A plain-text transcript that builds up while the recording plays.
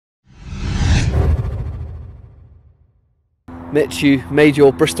Mitch, you made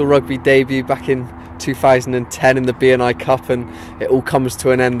your Bristol Rugby debut back in 2010 in the B&I Cup, and it all comes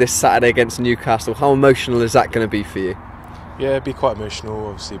to an end this Saturday against Newcastle. How emotional is that going to be for you? Yeah, it'd be quite emotional.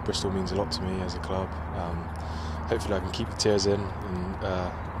 Obviously, Bristol means a lot to me as a club. Hopefully, I can keep the tears in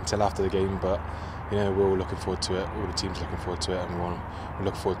until after the game. But you know, we're all looking forward to it. All the team's looking forward to it, and we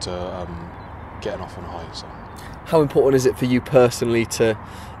look forward to getting off on a high. So, how important is it for you personally to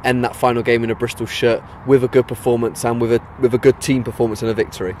end that final game in a Bristol shirt with a good performance and with a good team performance and a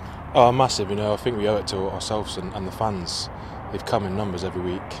victory? Oh, massive. You know, I think we owe it to ourselves and the fans. They've come in numbers every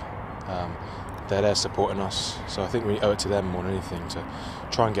week. They're there supporting us, so I think we owe it to them more than anything to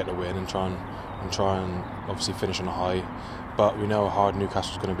try and get the win and try and obviously finish on a high. But we know how hard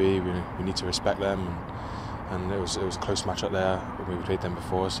Newcastle's going to be. We need to respect them, and it was a close match up there when we played them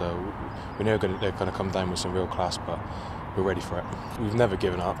before. So we know they're going to come down with some real class, but we're ready for it. We've never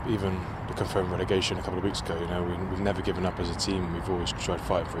given up, even the confirmed relegation a couple of weeks ago. You know, we've never given up as a team. We've always tried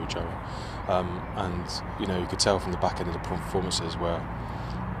fighting for each other, and you know, you could tell from the back end of the performances where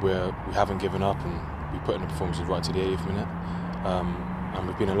we haven't given up, and we put in the performances right to the 80th minute. And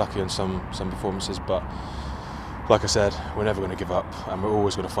we've been unlucky on some performances, but like I said, we're never going to give up, and we're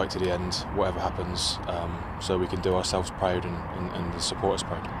always going to fight to the end, whatever happens, so we can do ourselves proud and the supporters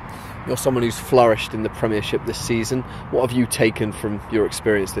proud. You're someone who's flourished in the Premiership this season. What have you taken from your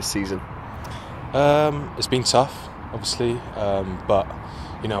experience this season? It's been tough, obviously, but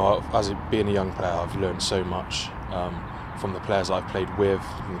you know, as being a young player, I've learned so much from the players I've played with,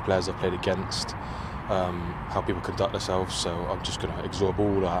 from the players I've played against, how people conduct themselves. So I'm just going to absorb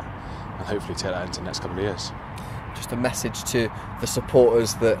all that and hopefully take that into the next couple of years. Just a message to the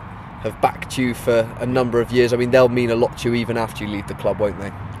supporters that have backed you for a number of years. I mean, they'll mean a lot to you even after you leave the club, won't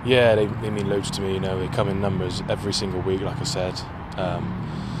they? Yeah, they mean loads to me. You know, they come in numbers every single week, like I said.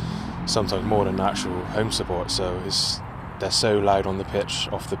 Sometimes more than actual home support. So they're so loud on the pitch,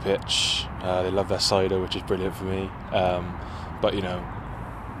 off the pitch. They love their cider, which is brilliant for me. But you know,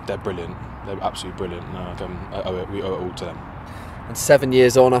 they're brilliant. They're absolutely brilliant. We owe it all to them. And 7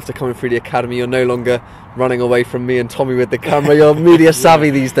 years on, after coming through the academy, you're no longer running away from me and Tommy with the camera. You're media savvy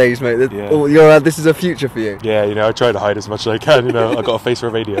these days, mate. Yeah. This is a future for you. Yeah, you know, I try to hide as much as I can. You know, I've got a face for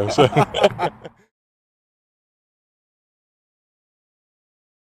radio. So.